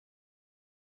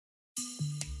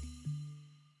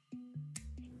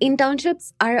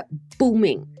Internships are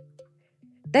booming.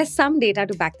 There's some data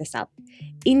to back this up.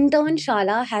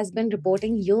 Internshala has been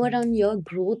reporting year on year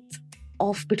growth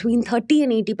of between 30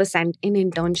 and 80% in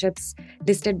internships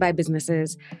listed by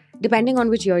businesses, depending on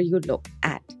which year you look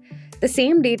at. The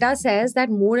same data says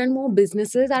that more and more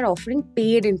businesses are offering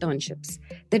paid internships.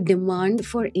 The demand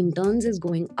for interns is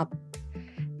going up.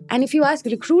 And if you ask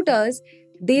recruiters,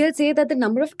 they'll say that the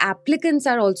number of applicants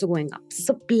are also going up.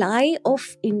 Supply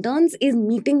of interns is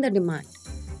meeting the demand.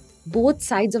 Both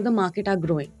sides of the market are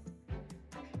growing.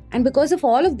 And because of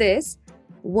all of this,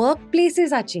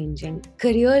 workplaces are changing,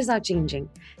 careers are changing.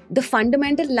 The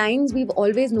fundamental lines we've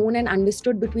always known and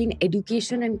understood between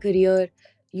education and career,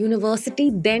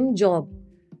 university, then job,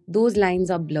 those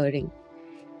lines are blurring.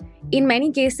 In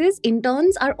many cases,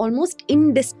 interns are almost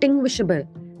indistinguishable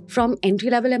from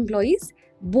entry-level employees,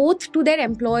 both to their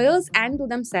employers and to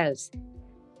themselves.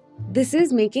 This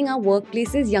is making our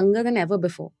workplaces younger than ever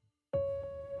before.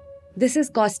 This is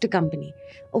Cost to Company,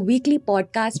 a weekly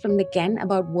podcast from the Ken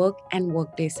about work and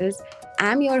workplaces.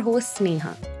 I'm your host,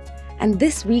 Sneha. And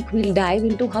this week, we'll dive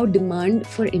into how demand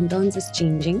for interns is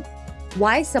changing,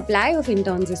 why supply of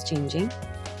interns is changing,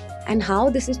 and how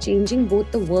this is changing both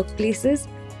the workplaces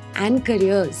and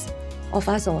careers of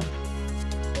us all.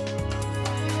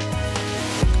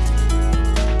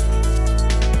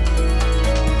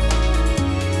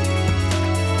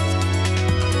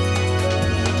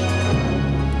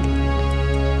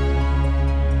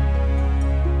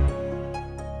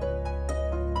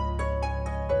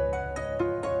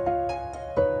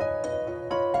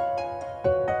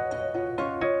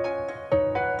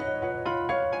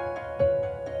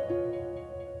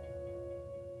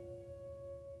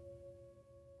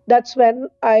 That's when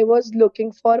I was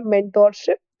looking for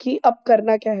mentorship. कि अब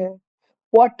करना क्या है?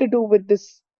 What to do with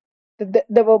this?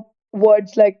 There were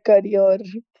words like career,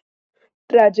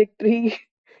 trajectory,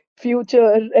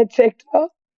 future, etc.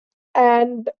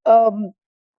 And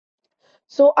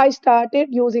so I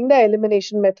started using the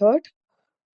elimination method.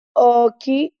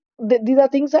 कि these are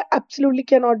things I absolutely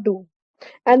cannot do.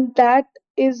 And that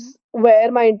is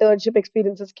where my internship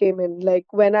experiences came in. Like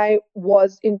when I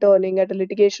was interning at a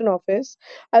litigation office,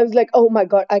 I was like, oh my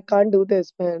God, I can't do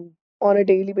this, man, on a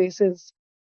daily basis.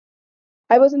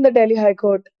 I was in the Delhi High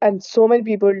Court and so many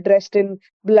people dressed in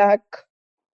black.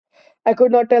 I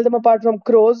could not tell them apart from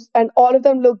crows, and all of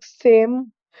them looked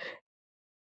same.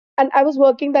 And I was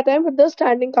working that time with the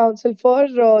standing counsel for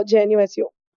JNU SU.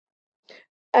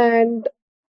 And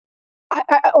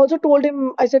I also told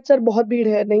him, I said, sir, बहुत भीड़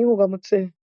है, नहीं होगा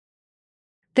मुझसे.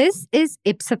 This is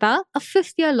Ipsita, a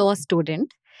fifth year law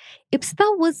student. Ipsita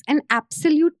was an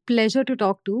absolute pleasure to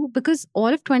talk to because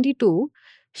all of 22,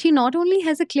 she not only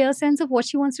has a clear sense of what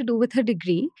she wants to do with her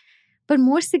degree, but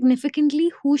more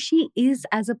significantly, who she is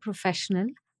as a professional,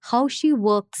 how she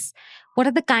works, what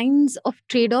are the kinds of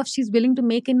trade offs she's willing to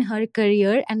make in her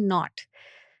career and not.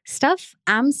 Stuff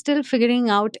I'm still figuring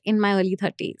out in my early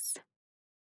 30s.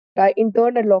 I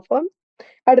interned at law firm.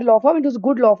 At a law firm, it was a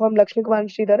good law firm, Lakshmi Kumar and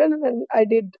Sridharan, and then I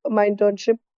did my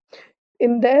internship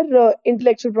in their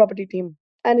intellectual property team.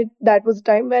 And that was a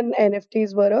time when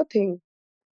NFTs were a thing,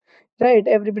 right?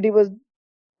 Everybody was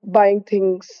buying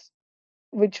things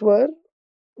which were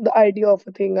the idea of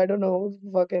a thing. I don't know,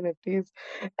 fuck NFTs.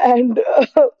 And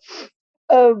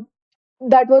uh,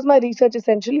 that was my research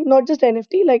essentially, not just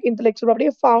NFT, like intellectual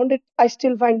property. I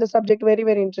still find the subject very,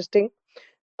 very interesting.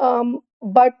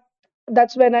 But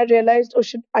that's when I realized, oh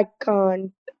shit, I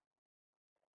can't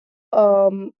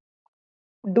um,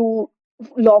 do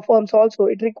law firms also.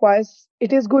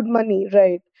 It is good money,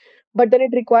 right? But then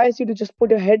it requires you to just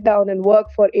put your head down and work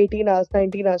for 18 hours,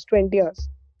 19 hours, 20 hours.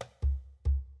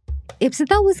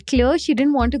 Ipsita was clear she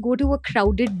didn't want to go to a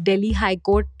crowded Delhi High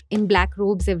Court in black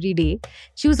robes every day.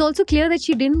 She was also clear that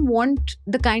she didn't want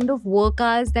the kind of work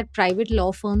hours that private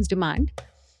law firms demand.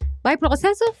 By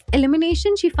process of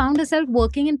elimination, she found herself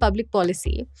working in public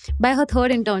policy by her third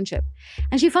internship,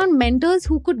 and she found mentors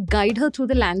who could guide her through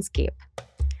the landscape.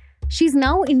 She's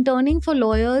now interning for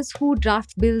lawyers who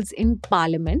draft bills in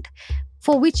parliament,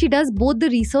 for which she does both the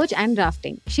research and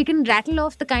drafting. She can rattle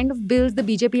off the kind of bills the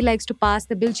BJP likes to pass,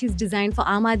 the bill she's designed for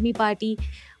Aam Aadmi Party,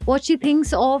 what she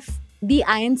thinks of the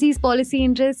INC's policy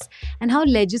interests, and how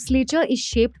legislature is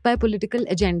shaped by political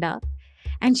agenda.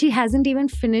 And she hasn't even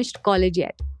finished college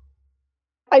yet.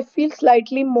 I feel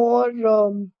slightly more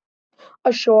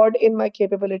assured in my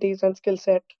capabilities and skill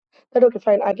set that, okay,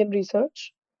 fine, I can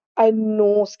research. I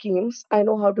know schemes. I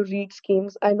know how to read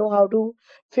schemes. I know how to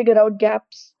figure out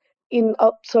gaps in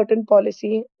a certain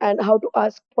policy and how to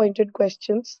ask pointed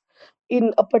questions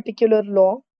in a particular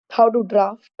law, how to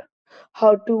draft.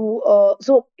 how to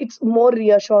so it's more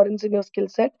reassurance in your skill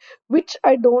set, which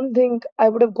I don't think I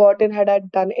would have gotten had I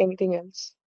done anything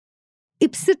else.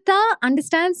 Ipsita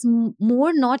understands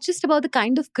more not just about the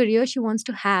kind of career she wants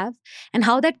to have and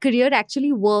how that career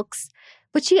actually works,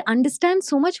 but she understands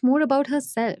so much more about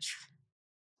herself.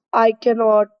 I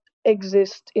cannot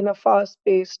exist in a fast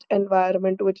paced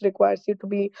environment which requires you to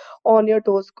be on your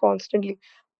toes constantly.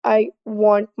 I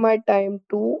want my time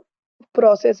to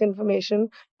process information.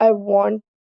 I want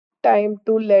time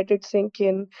to let it sink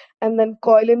in and then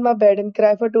coil in my bed and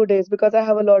cry for 2 days because I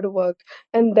have a lot of work,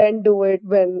 and then do it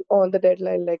when on the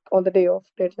deadline, like on the day of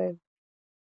deadline.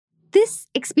 This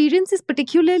experience is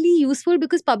particularly useful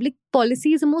because public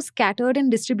policy is a more scattered and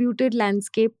distributed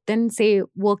landscape than, say,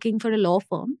 working for a law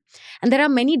firm. And there are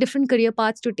many different career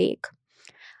paths to take.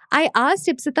 I asked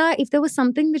Ipsita if there was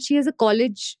something that she, as a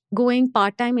college going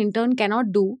part time intern,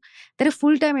 cannot do that a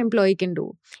full time employee can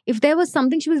do. If there was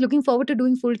something she was looking forward to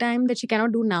doing full time that she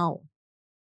cannot do now.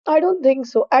 I don't think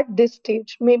so at this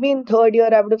stage. Maybe in third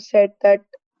year I would have said that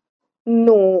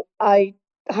no, I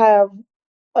have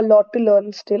a lot to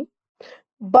learn still.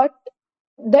 But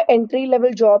the entry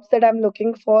level jobs that I'm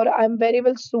looking for, I'm very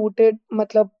well suited.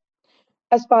 Matlab,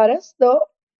 as far as the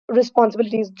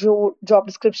responsibilities, job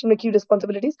description, the key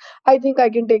responsibilities, I think I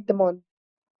can take them on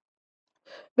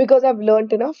because I've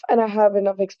learned enough and I have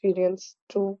enough experience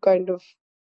to kind of,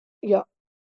 yeah.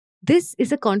 This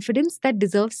is a confidence that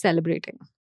deserves celebrating.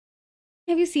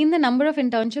 Have you seen the number of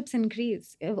internships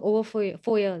increase over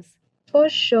 4 years? For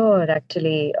sure,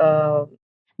 actually.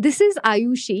 This is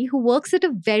Ayushi, who works at a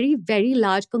very, very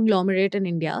large conglomerate in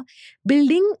India,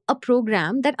 building a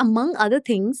program that, among other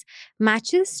things,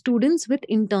 matches students with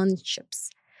internships.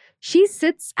 She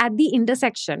sits at the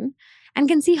intersection and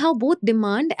can see how both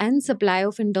demand and supply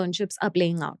of internships are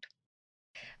playing out.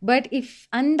 But if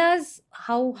Andas,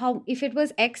 how if it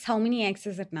was X, how many X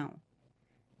is it now?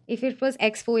 If it was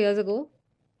X 4 years ago,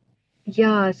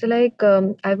 Yeah, so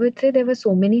I would say there were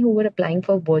so many who were applying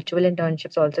for virtual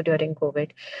internships also during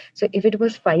COVID. So if it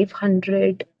was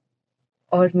 500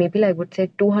 or maybe I would say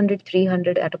 200,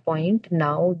 300 at a point,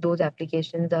 now those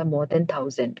applications are more than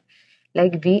 1,000.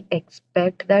 Like we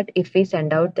expect that if we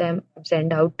send out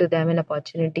to them an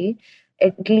opportunity,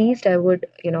 at least I would,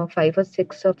 5 or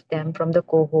 6 of them from the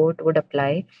cohort would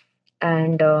apply.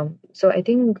 And so I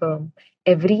think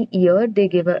every year they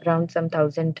give around some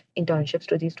 1,000 internships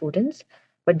to these students.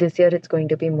 But this year it's going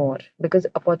to be more because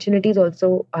opportunities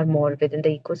also are more within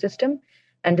the ecosystem.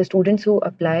 And the students who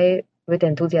apply with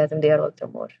enthusiasm, they are also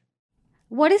more.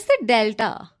 what is the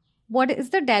delta? What is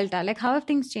the delta? Like, how have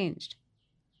things changed?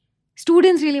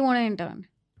 Students really want to intern.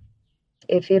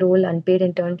 If we roll unpaid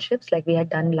internships like we had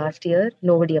done last year,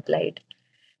 nobody applied.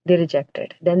 They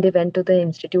rejected. Then they went to the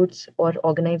institutes or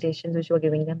organizations which were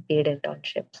giving them paid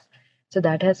internships. So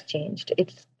that has changed.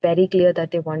 It's very clear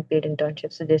that they want paid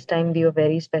internships. So this time we were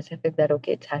very specific that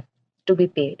okay, it has to be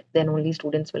paid. Then only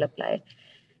students will apply.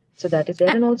 So that is there.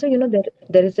 And And also,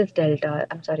 there is this delta.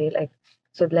 I'm sorry, like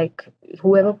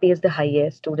whoever pays the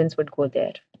highest, students would go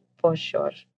there for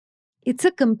sure. it's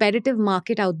a competitive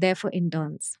market out there for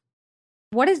interns.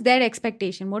 What is their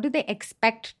expectation? What do they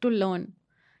expect to learn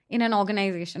in an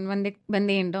organization when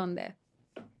they intern there?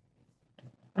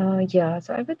 Yeah,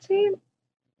 so I would say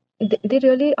they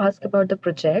really ask about the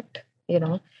project,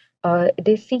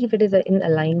 they see if it is in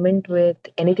alignment with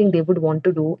anything they would want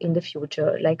to do in the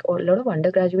future. Like a lot of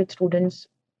undergraduate students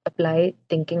apply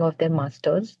thinking of their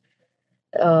masters,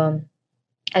 um,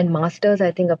 and masters,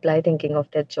 I think, apply thinking of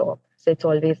their job. So it's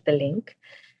always the link.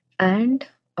 And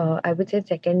I would say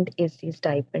second is the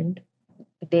stipend.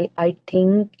 I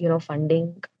think,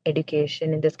 funding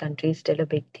education in this country is still a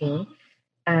big thing,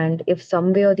 and if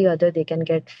some way or the other they can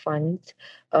get funds,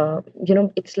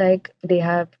 it's like they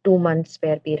have 2 months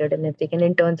spare period, and if they can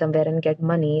intern somewhere and get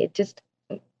money, it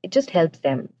just helps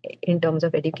them in terms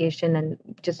of education and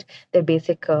just their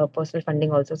basic personal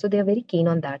funding also. So they are very keen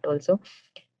on that also.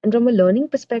 And from a learning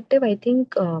perspective, I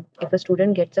think if a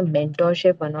student gets a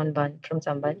mentorship one on one from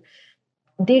someone,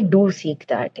 they do seek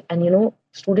that. And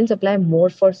students apply more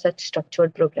for such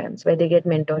structured programs where they get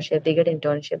mentorship, they get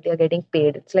internship, they are getting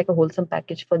paid. It's like a wholesome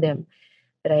package for them,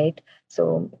 right?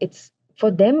 So it's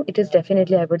for them, it is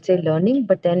definitely, I would say, learning,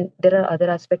 but then there are other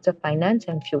aspects of finance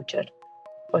and future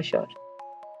for sure.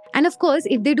 And of course,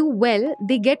 if they do well,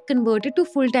 they get converted to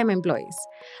full time employees.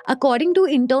 According to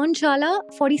Internshala,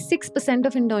 46%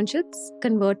 of internships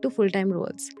convert to full time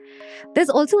roles. There's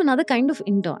also another kind of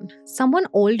intern, someone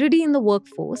already in the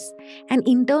workforce, an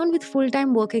intern with full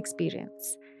time work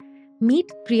experience. Meet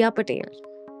Priya Patel.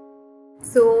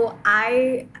 So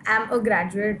I am a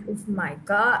graduate of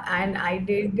MICA and I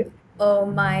did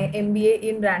my MBA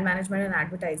in brand management and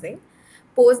advertising.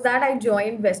 Post that, I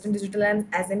joined Western Digital and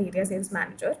as an area sales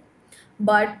manager.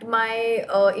 But my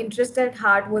interest at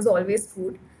heart was always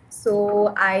food.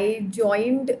 So I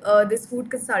joined this food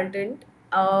consultant.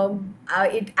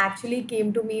 It actually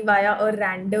came to me via a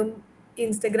random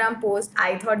Instagram post.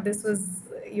 I thought this was,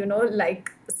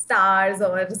 like stars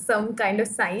or some kind of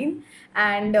sign.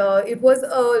 And it was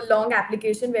a long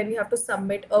application where we have to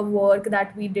submit a work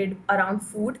that we did around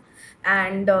food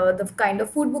and the kind of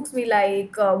food books we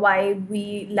like, why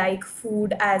we like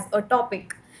food as a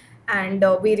topic and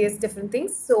various different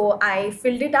things. So I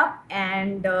filled it up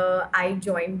and I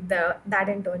joined that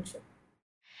internship.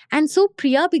 And so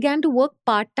Priya began to work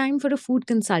part time for a food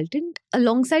consultant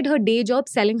alongside her day job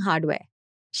selling hardware.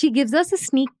 She gives us a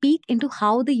sneak peek into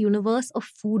how the universe of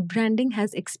food branding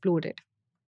has exploded.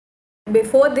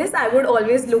 Before this, I would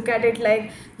always look at it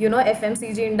like,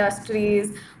 FMCG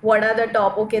industries, what are the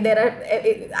top? Okay, there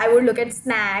are, I would look at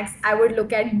snacks, I would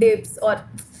look at dips, or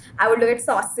I would look at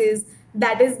sauces.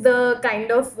 That is the kind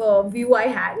of view I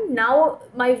had. Now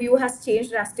my view has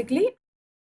changed drastically.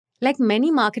 Like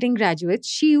many marketing graduates,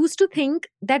 she used to think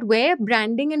that where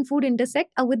branding and food intersect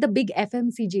are with the big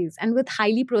FMCGs and with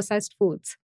highly processed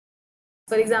foods.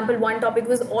 For example, one topic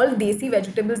was all desi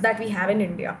vegetables that we have in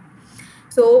India.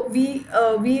 So we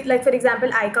like, for example,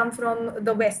 I come from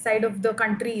the west side of the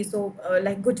country, so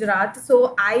like Gujarat.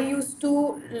 So I used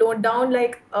to load down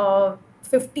like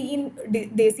 15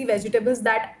 desi vegetables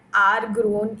that are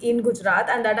grown in Gujarat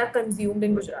and that are consumed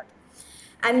in Gujarat.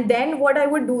 And then what I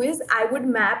would do is I would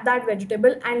map that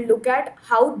vegetable and look at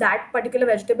how that particular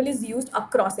vegetable is used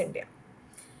across India,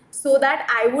 so that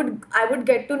I would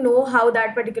get to know how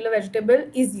that particular vegetable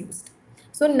is used.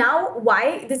 So now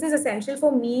why this is essential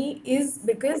for me is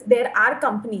because there are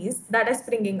companies that are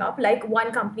springing up, like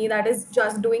one company that is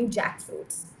just doing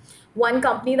jackfruits, one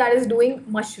company that is doing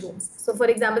mushrooms. So for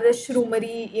example, there's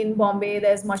shroomery in Bombay,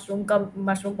 there's mushroom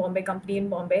Bombay company in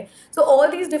Bombay. So all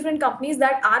these different companies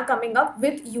that are coming up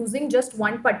with using just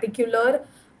one particular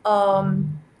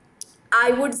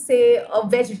I would say a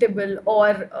vegetable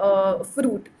or a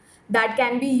fruit that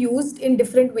can be used in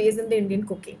different ways in the Indian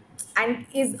cooking and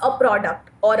is a product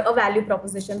or a value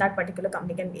proposition that particular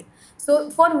company can make. So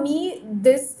for me,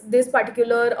 this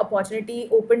particular opportunity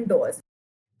opened doors.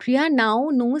 Priya now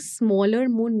knows smaller,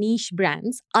 more niche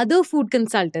brands, other food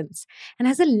consultants, and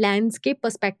has a landscape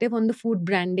perspective on the food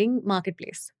branding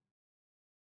marketplace.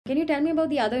 Can you tell me about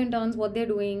the other interns, what they're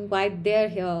doing, why they're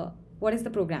here? What is the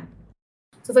program?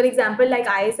 So, for example, like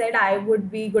I said, I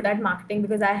would be good at marketing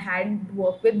because I had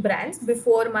worked with brands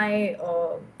before my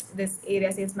this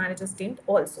area sales manager stint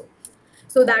also.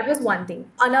 So that was one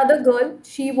thing. Another girl,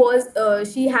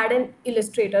 she had an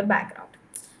illustrator background.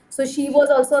 So she was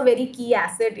also a very key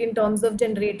asset in terms of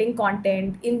generating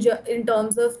content, in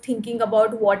terms of thinking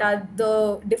about what are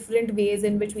the different ways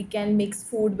in which we can mix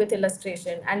food with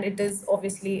illustration. And it is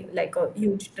obviously like a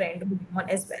huge trend moving on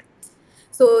as well.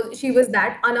 So she was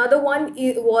that. Another one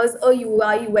was a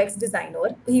UI UX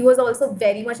designer. He was also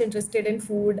very much interested in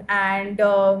food and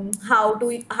how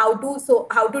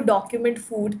to document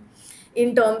food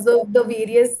in terms of the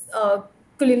various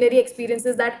culinary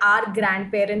experiences that our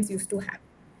grandparents used to have.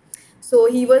 So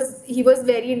he was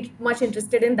very much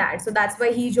interested in that. So that's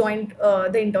why he joined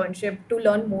the internship to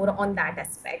learn more on that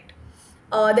aspect.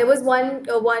 There was one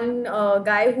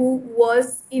guy who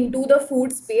was into the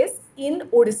food space in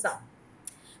Odisha.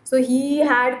 So he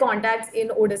had contacts in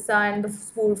Odisha and the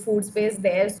food space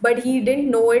there, but he didn't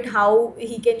know it how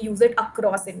he can use it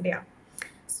across India.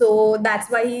 So that's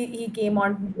why he came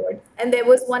on board. And there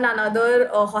was one another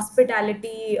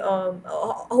hospitality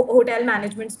hotel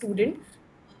management student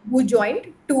who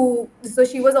joined to. So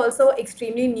she was also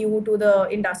extremely new to the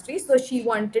industry. So she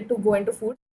wanted to go into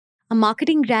food. A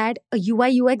marketing grad, a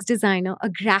UI UX designer, a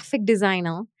graphic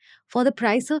designer for the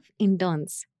price of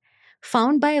interns,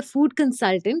 found by a food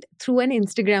consultant through an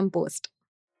Instagram post.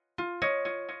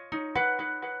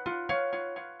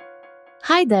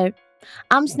 Hi there.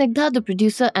 I'm Snigdha, the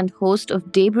producer and host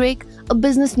of Daybreak, a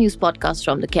business news podcast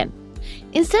from the Ken.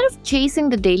 Instead of chasing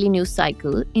the daily news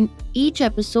cycle, in each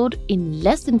episode, in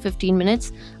less than 15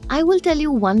 minutes, I will tell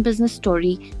you one business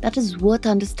story that is worth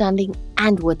understanding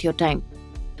and worth your time.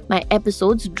 My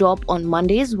episodes drop on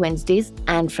Mondays, Wednesdays,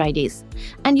 and Fridays.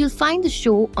 And you'll find the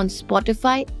show on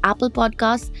Spotify, Apple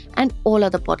Podcasts, and all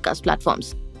other podcast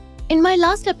platforms. In my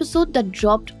last episode that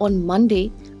dropped on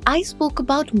Monday, I spoke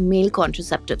about male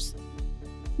contraceptives.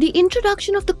 The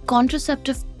introduction of the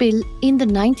contraceptive pill in the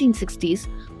 1960s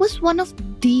was one of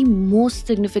the most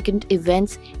significant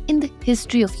events in the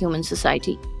history of human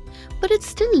society. But it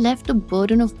still left the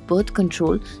burden of birth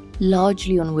control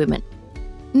largely on women.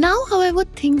 Now, however,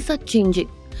 things are changing.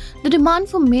 The demand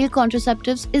for male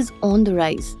contraceptives is on the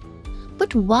rise.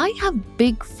 But why have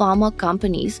big pharma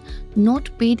companies not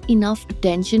paid enough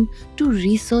attention to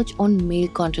research on male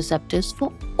contraceptives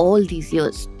for all these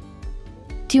years?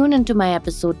 Tune into my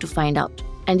episode to find out.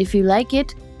 And if you like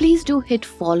it, please do hit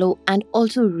follow and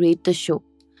also rate the show.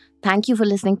 Thank you for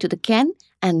listening to The Ken,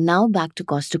 and now back to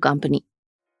Cost to Company.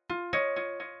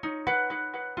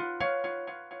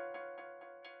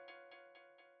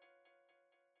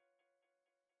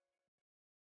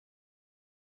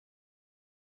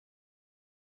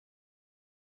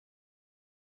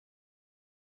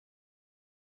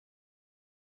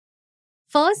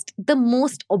 First, the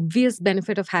most obvious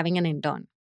benefit of having an intern.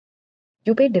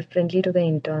 You pay differently to the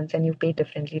interns and you pay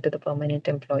differently to the permanent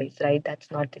employees, right?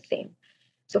 That's not the same.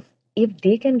 So if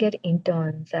they can get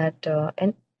interns at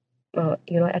an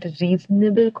at a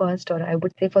reasonable cost, or I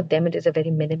would say for them it is a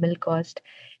very minimal cost,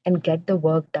 and get the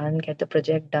work done, get the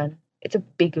project done, it's a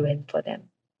big win for them.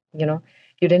 You know,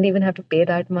 you didn't even have to pay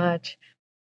that much.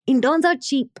 Interns are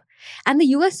cheap. And the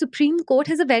US Supreme Court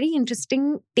has a very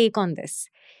interesting take on this.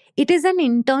 It is an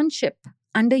internship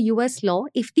under US law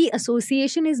if the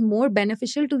association is more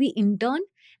beneficial to the intern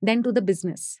than to the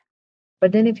business.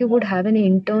 But then if you would have an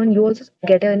intern, you also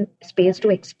get a space to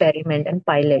experiment and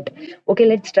pilot. Okay,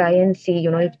 let's try and see,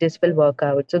 if this will work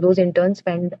out. So those interns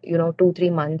spend,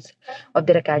 2-3 months of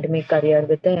their academic career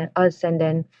with us, and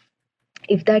then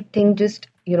if that thing just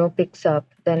picks up,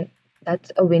 then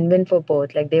that's a win-win for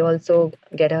both. Like, they also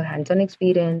get a hands-on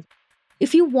experience.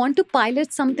 If you want to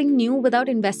pilot something new without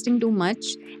investing too much,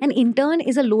 an intern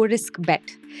is a low risk bet.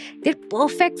 They're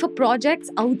perfect for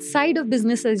projects outside of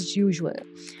business as usual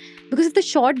because of the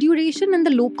short duration and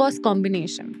the low cost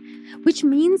combination, which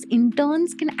means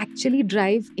interns can actually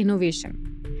drive innovation.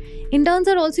 Interns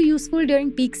are also useful during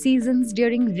peak seasons,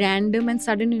 during random and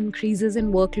sudden increases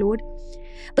in workload.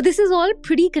 But this is all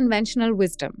pretty conventional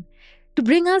wisdom. To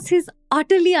bring us his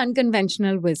utterly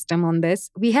unconventional wisdom on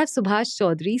this, we have Subhash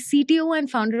Chaudhary, CTO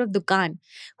and founder of Dukaan,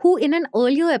 who in an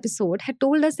earlier episode had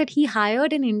told us that he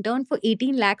hired an intern for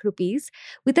 18 lakh rupees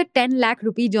with a 10 lakh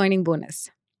rupee joining bonus.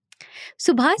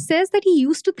 Subhash says that he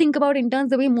used to think about interns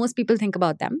the way most people think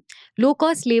about them, low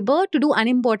cost labor to do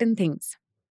unimportant things.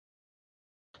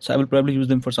 So I will probably use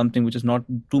them for something which is not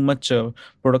too much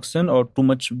production or too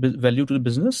much value to the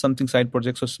business, something side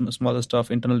projects or smaller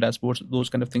stuff, internal dashboards, those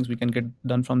kind of things we can get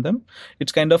done from them.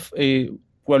 It's kind of a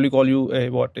probably call you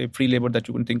a free labor that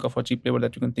you can think of or cheap labor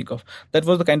that you can think of. That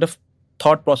was the kind of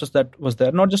thought process that was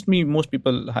there. Not just me, most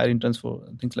people hire interns for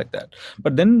things like that.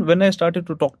 But then when I started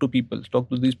to talk to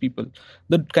these people,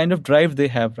 the kind of drive they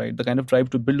have, right, the kind of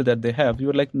drive to build that they have, you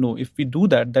were like, no, if we do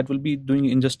that, that will be doing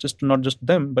injustice to not just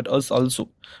them but us also.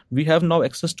 We have now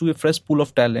access to a fresh pool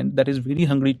of talent that is very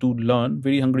hungry to learn,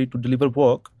 very hungry to deliver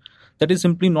work. That is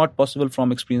simply not possible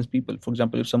from experienced people. For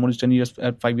example, if someone is 10 years,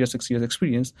 5 years, 6 years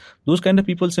experience, those kind of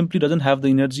people simply doesn't have the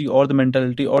energy or the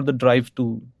mentality or the drive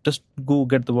to just go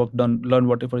get the work done, learn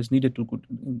whatever is needed to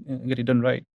get it done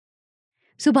right.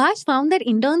 Subhash found that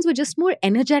interns were just more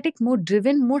energetic, more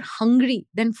driven, more hungry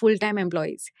than full time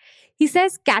employees. He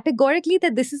says categorically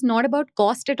that this is not about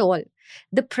cost at all.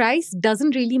 The price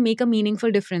doesn't really make a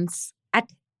meaningful difference at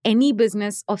any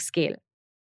business of scale.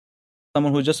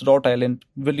 Someone who's just raw talent,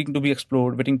 willing to be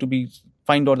explored, waiting to be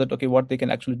find out that okay, what they can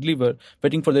actually deliver,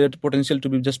 waiting for their potential to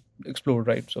be just explored,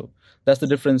 right? So that's the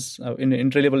difference in an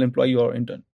entry-level employee or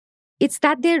intern. It's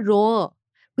that they're raw,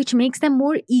 which makes them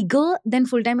more eager than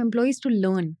full time employees to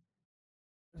learn.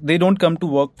 They don't come to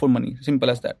work for money. Simple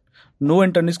as that. No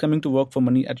intern is coming to work for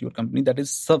money at your company. That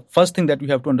is the first thing that you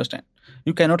have to understand.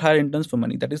 You cannot hire interns for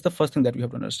money. That is the first thing that you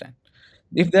have to understand.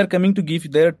 If they're coming to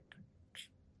give their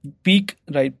peak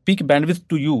bandwidth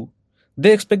to you,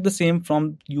 they expect the same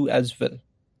from you as well.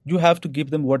 You have to give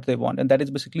them what they want, and that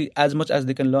is basically as much as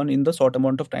they can learn in the short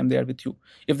amount of time they are with you.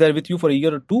 If they're with you for a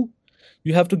year or two,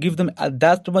 you have to give them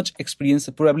that much experience,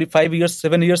 probably 5 years,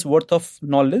 7 years worth of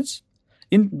knowledge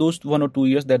in those 1 or 2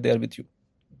 years that they are with you.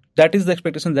 That is the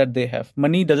expectation that they have.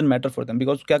 Money doesn't matter for them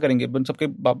because क्या करेंगे? सबके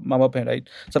माँ बाप हैं, right?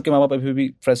 सबके माँ बाप अभी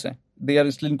भी fresh हैं. They are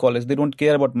still in college. They don't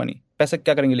care about money. पैसे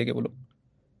क्या करेंगे लेके वो लोग?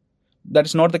 That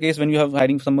is not the case when you have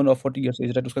hiring someone of 40 years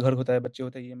age, right? उसका घर होता है, बच्चे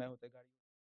होते हैं, EMI होता है, गाड़ी.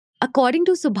 According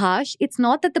to Subhash, it's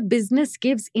not that the business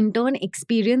gives intern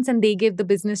experience and they give the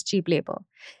business cheap labor.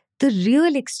 The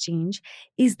real exchange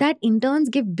is that interns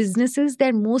give businesses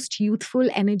their most youthful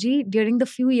energy during the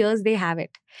few years they have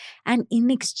it. And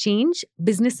in exchange,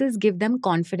 businesses give them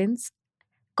confidence.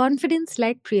 Confidence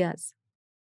like Priya's.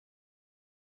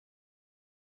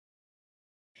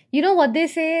 You know what they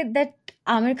say that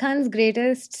Amir Khan's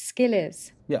greatest skill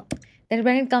is? Yeah. that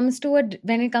when it comes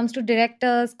to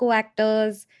directors,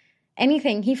 co-actors,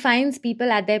 anything, he finds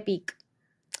people at their peak.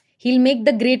 He'll make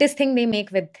the greatest thing they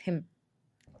make with him.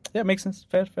 Yeah, makes sense.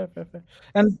 Fair.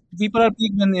 And people are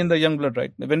peak when in the young blood,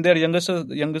 right? When they are young,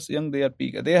 they are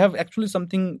peak. They have actually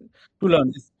something to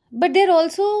learn. But they're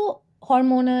also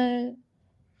hormonal.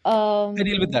 I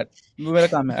deal with that. मेरा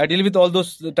काम है. I deal with all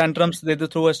those tantrums they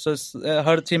throw us.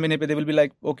 हर 6 महीने पे they will be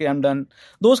like, okay, I'm done.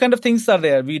 Those kind of things are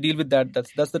there. We deal with that.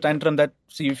 That's the tantrum that,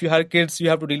 see, if you have kids, you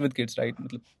have to deal with kids, right?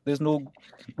 There's no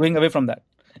going away from that.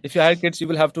 If you have kids, you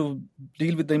will have to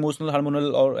deal with the emotional,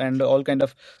 hormonal, and all kind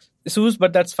of issues.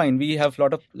 But that's fine. We have a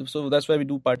lot of, so that's why we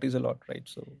do parties a lot, right?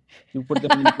 So you put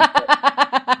them in.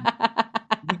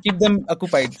 We keep them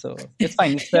occupied, so it's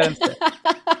fine. It's fair and fair.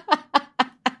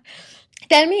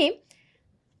 Tell me,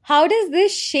 how does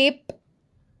this shape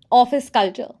office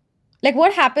culture? Like,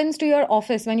 what happens to your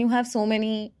office when you have so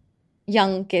many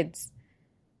young kids?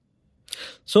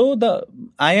 So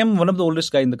I am one of the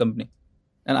oldest guy in the company,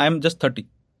 and I am just 30.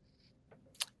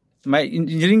 My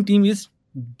engineering team is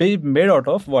made out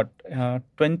of what,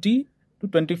 20 to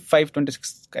 25,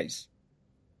 26 guys.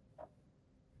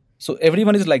 So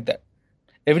everyone is like that.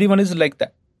 Everyone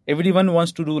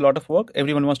wants to do a lot of work.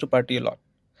 Everyone wants to party a lot.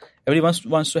 Everyone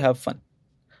wants to have fun.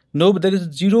 No, but there is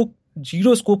zero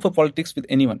scope for politics with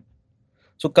anyone.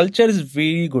 So culture is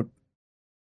very good.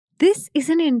 This is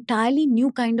an entirely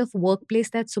new kind of workplace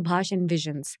that Subhash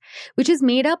envisions, which is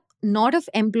made up not of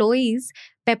employees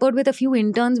peppered with a few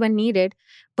interns when needed,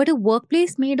 but a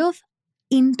workplace made of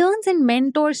interns and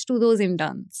mentors to those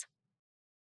interns.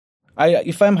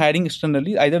 If I'm hiring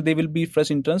externally, either they will be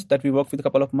fresh interns that we work with a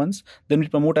couple of months, then we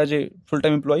promote as a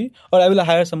full-time employee, or I will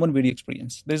hire someone very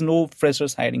experienced. There's no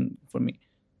freshers hiring for me.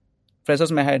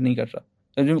 Freshers मैं hire नहीं कर रहा.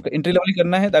 Entry level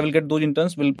करना है, I will get those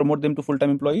interns, will promote them to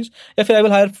full-time employees, या फिर I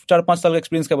will hire 4-5 साल का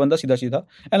experience का बंदा सीधा,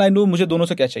 and I know मुझे दोनों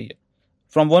से क्या चाहिए.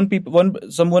 From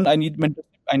someone I need mentorship,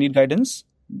 I need guidance.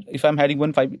 If I'm hiring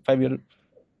one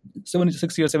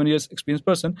 6 years, 7 years experienced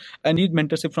person, I need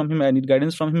mentorship from him, I need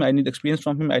guidance from him, I need experience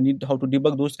from him, I need how to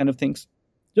debug those kind of things.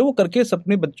 जो वो करके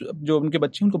अपने जो उनके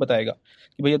बच्चे उनको बताएगा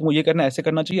कि भैया तुमको ये करना है, ऐसे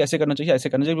करना चाहिए, ऐसे करना चाहिए, ऐसे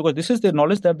करना चाहिए, because this is the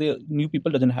knowledge that the new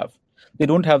people doesn't have. They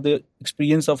don't have the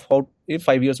experience of how a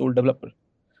 5-year-old developer.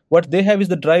 What they have is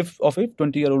the drive of a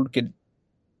 20-year-old kid.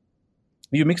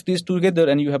 You mix these two together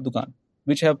and you have Dukan,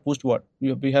 which have pushed what?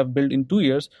 We have built in 2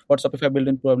 years, what Shopify built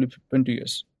in probably 20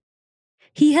 years.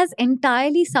 He has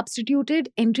entirely substituted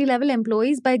entry-level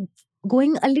employees by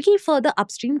going a little further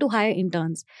upstream to hire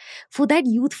interns. For that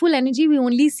youthful energy we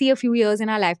only see a few years in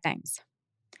our lifetimes.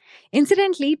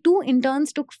 Incidentally, 2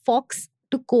 interns took Fox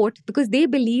to court because they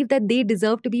believed that they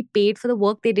deserved to be paid for the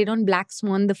work they did on Black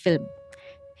Swan, the film.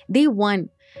 They won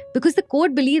because the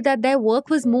court believed that their work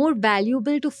was more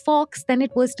valuable to Fox than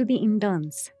it was to the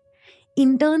interns.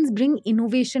 Interns bring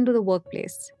innovation to the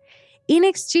workplace. In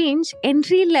exchange,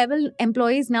 entry-level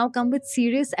employees now come with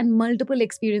serious and multiple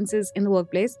experiences in the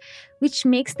workplace, which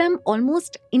makes them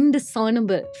almost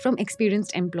indiscernible from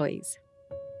experienced employees.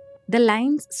 The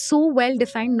lines so well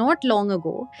defined not long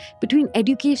ago between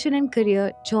education and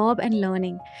career, job and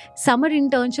learning, summer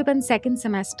internship and second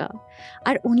semester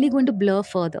are only going to blur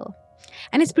further.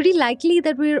 And it's pretty likely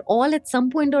that we're all at some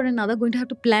point or another going to have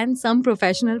to plan some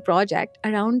professional project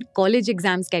around college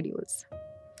exam schedules.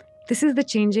 This is the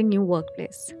changing new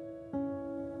workplace.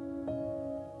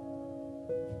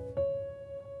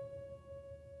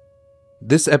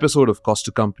 This episode of Cost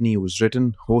to Company was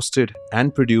written, hosted,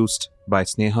 and produced by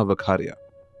Sneha Vakharia,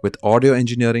 with audio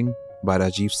engineering by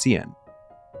Rajiv CN.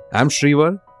 I'm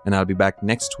Shrivar, and I'll be back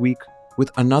next week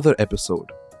with another episode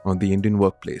on the Indian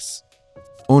workplace,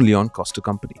 only on Cost to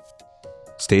Company.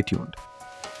 Stay tuned.